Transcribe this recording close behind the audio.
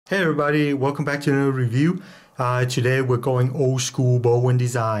Hey everybody, welcome back to another review. Today we're going old school Bowen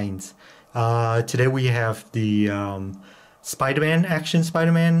designs. Today we have the Spider-Man, Action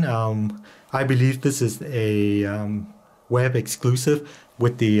Spider-Man. I believe this is a web exclusive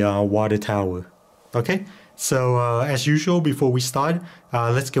with the water tower. Okay, so as usual, before we start,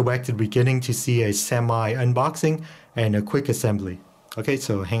 let's go back to the beginning to see a semi unboxing and a quick assembly. Okay,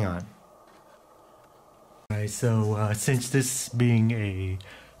 so hang on. Alright, so since this being a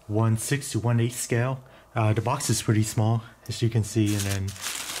 1/6 to 1/8 scale, the box is pretty small, as you can see, and then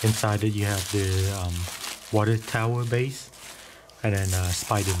inside it you have the water tower base, and then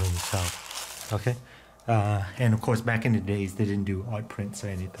Spiderman itself. Okay, and of course back in the days they didn't do art prints or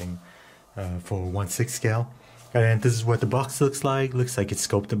anything for 1/6 scale. And this is what the box looks like. Looks like it's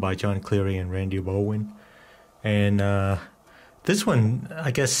sculpted by John Cleary and Randy Bowen. And this one,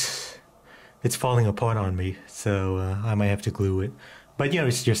 I guess, it's falling apart on me, so I might have to glue it. But yeah,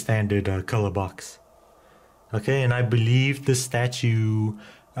 it's your standard color box. Okay, and I believe this statue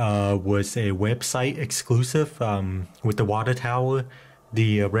was a website exclusive with the water tower.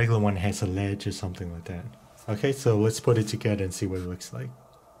 The regular one has a ledge or something like that. Okay, so let's put it together and see what it looks like.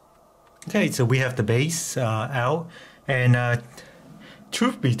 Okay, so we have the base out, and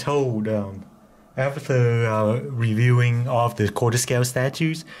truth be told, after reviewing all of the quarter scale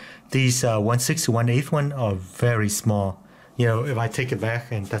statues, these 1/6 to 1/8 one are very small. You know, if I take it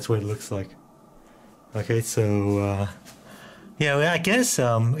back, and that's what it looks like. Okay, so yeah, I guess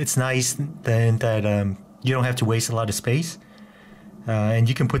it's nice then that you don't have to waste a lot of space, and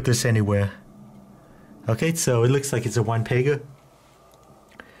you can put this anywhere. Okay, so it looks like it's a one-pegger.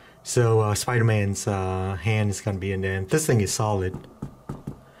 So Spider-Man's hand is gonna be in there. And this thing is solid,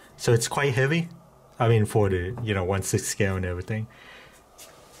 so it's quite heavy. I mean, for the 1/6 scale and everything.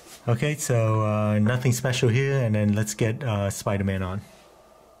 Okay, so nothing special here, and then let's get Spider-Man on.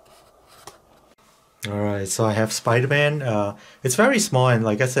 Alright, so I have Spider-Man. It's very small, and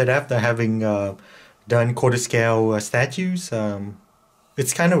like I said, after having done quarter scale statues,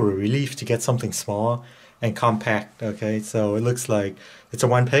 it's kind of a relief to get something small and compact. Okay, so it looks like it's a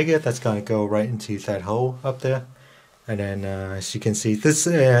one-pegger that's gonna go right into that hole up there. And then as you can see, this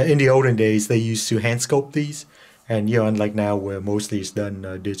in the olden days they used to hand sculpt these, and unlike now where mostly it's done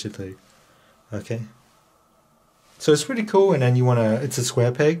digitally. Okay, so it's pretty cool. And then it's a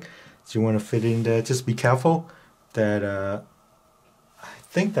square peg, so you wanna fit in there. Just be careful that I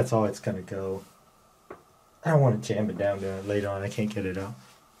think that's all it's gonna go. I don't want to jam it down there later on. I can't get it out.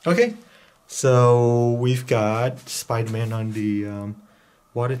 Okay, so we've got Spider-Man on the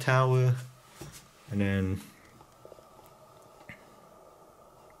water tower, and then.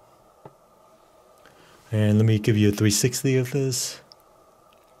 And let me give you a 360 of this.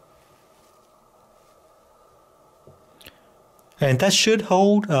 And that should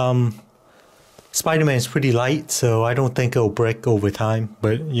hold. Spider-Man is pretty light, so I don't think it'll break over time,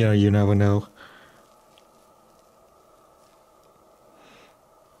 but you never know.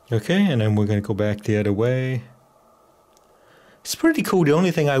 Okay, and then we're gonna go back the other way. It's pretty cool. The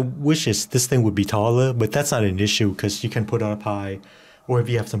only thing I wish is this thing would be taller, but that's not an issue because you can put it up high, or if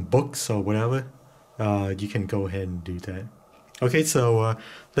you have some books or whatever. You can go ahead and do that. Okay, so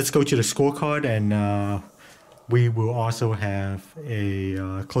let's go to the scorecard, and we will also have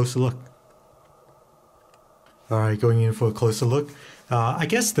a closer look. Alright, going in for a closer look. I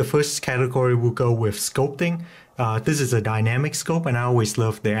guess the first category will go with sculpting. This is a dynamic sculpt, and I always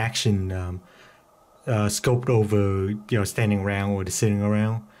love the action sculpt over standing around or the sitting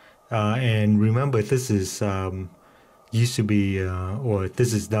around. And remember, this is used to be, or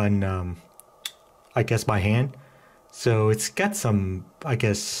this is done I guess by hand, so it's got some, I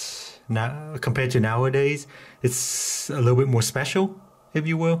guess, now compared to nowadays, it's a little bit more special, if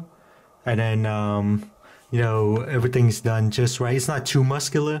you will. And then everything's done just right. It's not too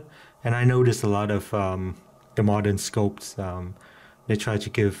muscular, and I noticed a lot of the modern sculpts, they try to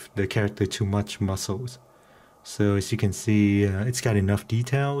give the character too much muscles. So as you can see, it's got enough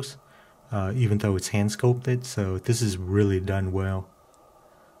details, even though it's hand sculpted. So this is really done well.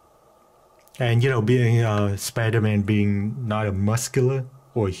 And being Spider-Man being not a muscular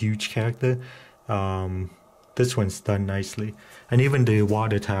or a huge character, this one's done nicely. And even the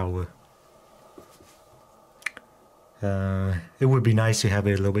water tower, it would be nice to have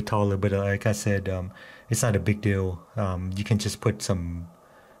it a little bit taller, but like I said, it's not a big deal. You can just put some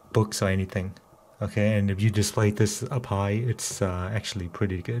books or anything. Okay, and if you display this up high, it's actually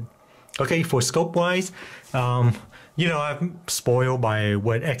pretty good. Okay, for scope wise, I'm spoiled by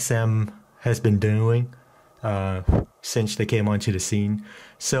what XM has been doing since they came onto the scene.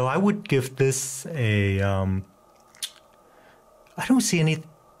 So I would give this a I don't see any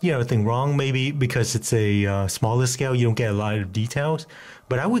anything wrong. Maybe because it's a smaller scale, you don't get a lot of details.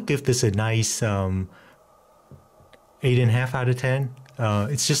 But I would give this a nice 8.5 out of 10.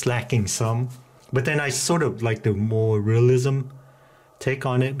 It's just lacking some. But then I sort of like the more realism take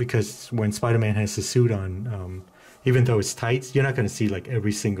on it, because when Spider-Man has the suit on, even though it's tight, you're not going to see like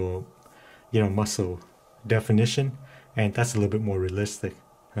every single, muscle definition, and that's a little bit more realistic.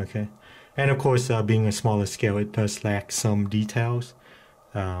 Okay, and of course, being a smaller scale, it does lack some details,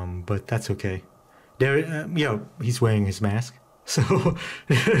 but that's okay. There, he's wearing his mask, so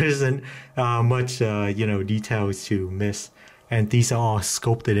there isn't much, details to miss, and these are all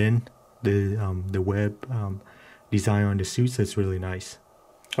sculpted in the web design on the suits. That's really nice.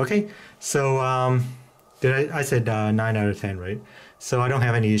 Okay, so I said 9 out of 10, right? So I don't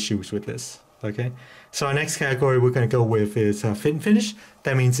have any issues with this. Okay, so our next category we're going to go with is fit and finish.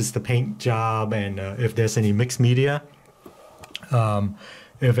 That means it's the paint job, and if there's any mixed media,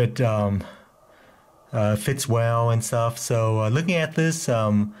 if it fits well and stuff. So looking at this,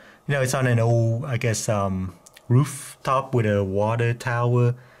 it's on an old, I guess, rooftop with a water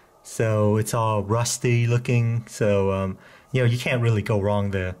tower. So it's all rusty looking. So, you can't really go wrong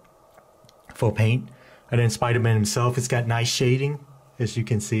there for paint. And then Spider-Man himself, it's got nice shading, as you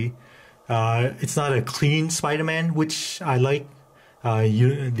can see. It's not a clean Spider-Man, which I like.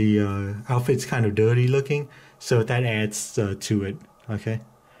 The outfit's kind of dirty looking, so that adds to it. Okay.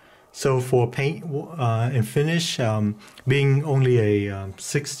 So for paint and finish, being only a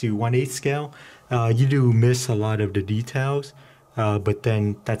 6 to 1/8 scale, you do miss a lot of the details. But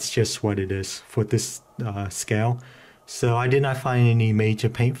then that's just what it is for this scale. So I did not find any major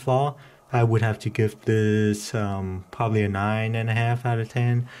paint flaw. I would have to give this probably a 9.5 out of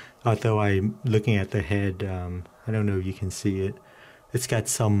 10. Although I'm looking at the head, I don't know if you can see it. It's got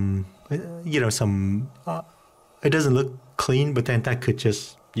some, it doesn't look clean, but then that could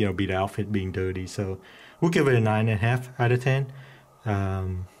just, be the outfit being dirty. So we'll give it a 9.5 out of 10.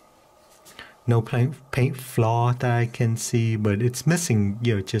 No paint flaw that I can see, but it's missing,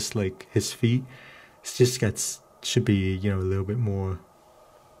 just like his feet. It's just should be, a little bit more,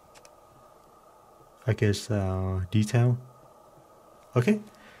 I guess, detail. Okay,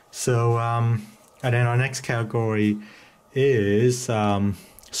 so, and then our next category is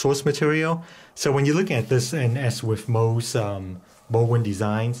source material. So when you're looking at this, and as with most Bowen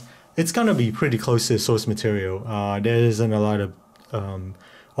designs, it's going to be pretty close to source material. There isn't a lot of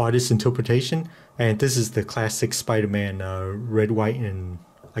artist interpretation, and this is the classic Spider-Man red, white, and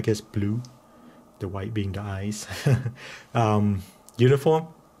I guess blue, the white being the eyes, uniform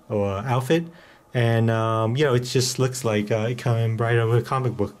or outfit, and it just looks like it came right out of a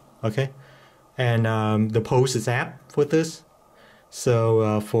comic book. Okay, and the pose is apt for this.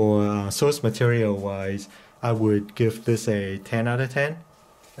 So for source material wise, I would give this a 10 out of 10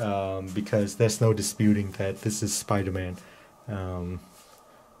 because there's no disputing that this is Spider-Man.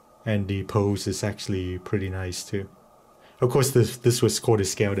 And the pose is actually pretty nice too. Of course, this was quarter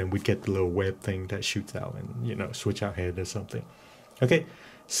scale, and we'd get the little web thing that shoots out and, switch out head or something. Okay,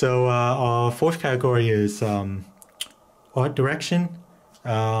 so our fourth category is art direction.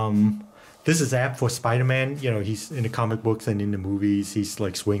 This is apt for Spider-Man. He's in the comic books and in the movies. He's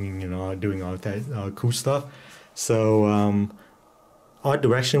like swinging, doing all that cool stuff. So art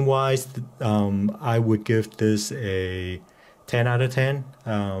direction wise, I would give this a 10 out of 10.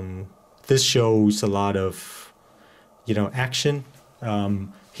 This shows a lot of, action.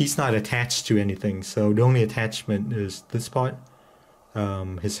 He's not attached to anything, so the only attachment is this part,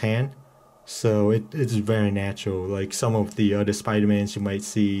 his hand. So it's very natural. Like some of the other Spider-Mans you might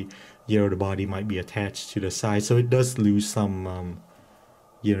see, the body might be attached to the side. So it does lose some,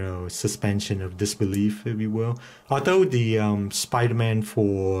 suspension of disbelief, if you will. Although the Spider-Man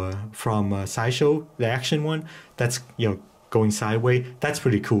from Sideshow, the action one, that's, going sideways, that's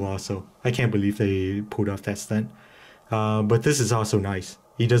pretty cool also. I can't believe they pulled off that stunt. But this is also nice.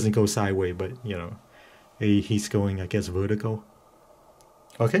 He doesn't go sideways, but, he's going, I guess, vertical.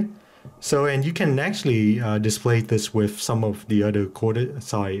 Okay. So, and you can actually display this with some of the other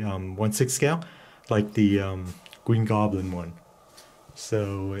 1/6 scale, like the Green Goblin one.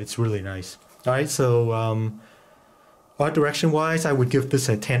 So it's really nice. All right, so art direction wise, I would give this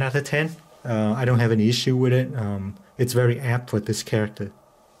a 10 out of 10. I don't have any issue with it. It's very apt for this character.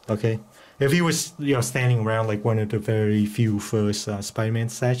 Okay, if he was standing around like one of the very few first Spider-Man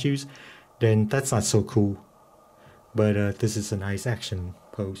statues, then that's not so cool. But this is a nice action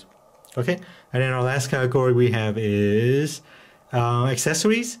pose. Okay, and then our last category we have is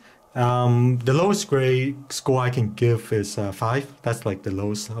accessories. The lowest grade score I can give is 5. That's like the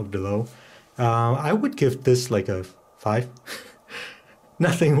lowest of the low. I would give this like a 5.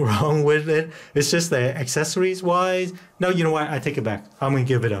 nothing wrong with it. It's just that accessories wise, no, you know what? I take it back. I'm gonna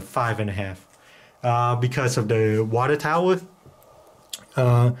give it a 5.5 because of the water tower.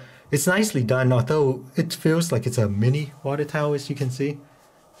 It's nicely done, although it feels like it's a mini water tower, as you can see.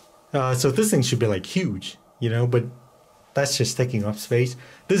 So this thing should be like huge, you know, but that's just taking up space.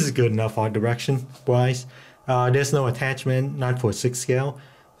 This is good enough art direction wise. There's no attachment, not for 6 scale.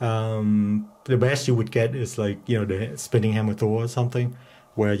 The best you would get is like, you know, the spinning hammer Thor or something,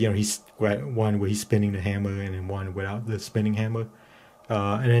 where, you know, he's one where he's spinning the hammer and then one without the spinning hammer.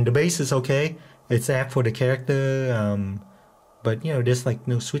 And then the base is okay. It's apt for the character, but, you know, there's like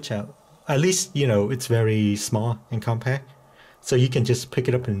no switch out. At least, you know, it's very small and compact, so you can just pick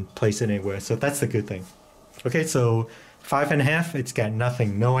it up and place it anywhere. So that's the good thing. Okay, so 5.5. It's got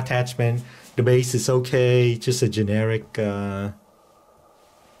nothing, no attachment. The base is okay, just a generic, you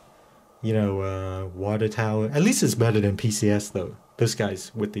know, water tower. At least it's better than PCS though. This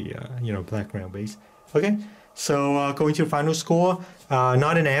guy's with the, you know, background base. Okay, so going to the final score,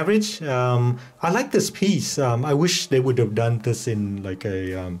 not an average. I like this piece. I wish they would have done this in like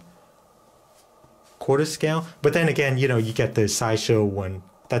a quarter scale. But then again, you know, you get the sideshow one.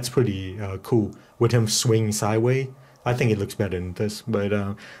 That's pretty cool with him swinging sideways. I think it looks better than this, but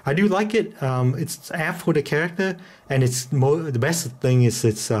I do like it. It's apt for the character, and it's the best thing is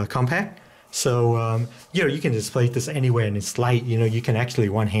it's compact. So you know, you can display this anywhere, and it's light. You know, you can actually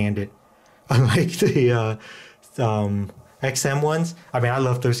one-hand it, unlike the XM ones. I mean, I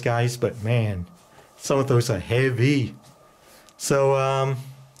love those guys, but man, some of those are heavy. So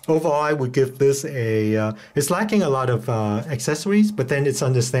overall, I would give this a. It's lacking a lot of accessories, but then it's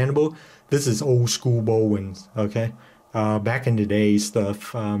understandable. This is old school Bowen, okay? Back in the day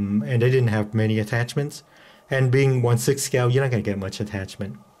stuff, and they didn't have many attachments. And being 1/6 scale, you're not gonna get much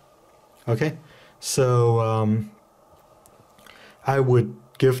attachment. Okay, so I would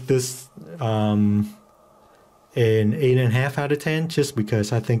give this an 8.5 out of 10, just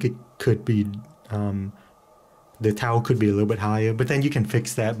because I think it could be the tower could be a little bit higher. But then you can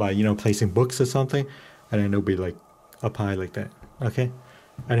fix that by, you know, placing books or something, and then it'll be like up high like that. Okay.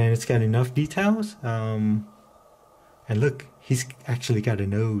 And then it's got enough details. And look, he's actually got a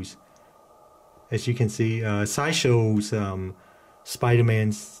nose. As you can see, Sideshow's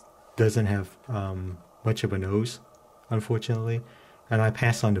Spider-Man doesn't have much of a nose, unfortunately. And I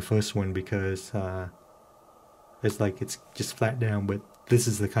passed on the first one because it's like it's just flat down. But this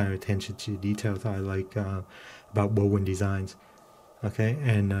is the kind of attention to details I like about Bowen designs. Okay,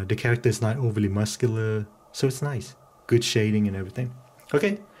 and the character is not overly muscular, so it's nice. Good shading and everything.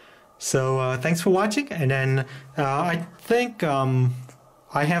 Okay, so thanks for watching, and then I think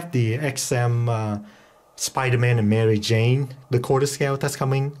I have the XM Spider-Man and Mary Jane, the quarter scale that's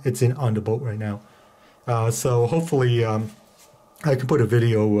coming. It's on the boat right now. So hopefully I can put a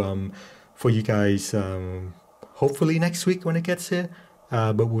video for you guys hopefully next week when it gets here,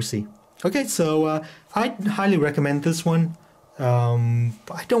 but we'll see. Okay, so I highly recommend this one.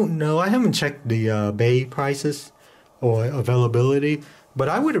 I don't know, I haven't checked the Bay prices or availability, but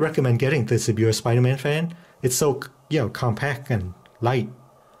I would recommend getting this if you're a Spider-Man fan. It's so, you know, compact and light,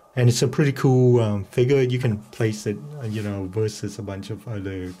 and it's a pretty cool figure. You can place it, you know, versus a bunch of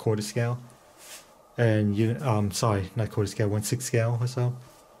other quarter scale, and you, sorry, not quarter scale, 1/6 scale or so.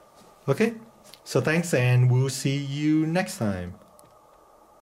 Okay, so thanks, and we'll see you next time.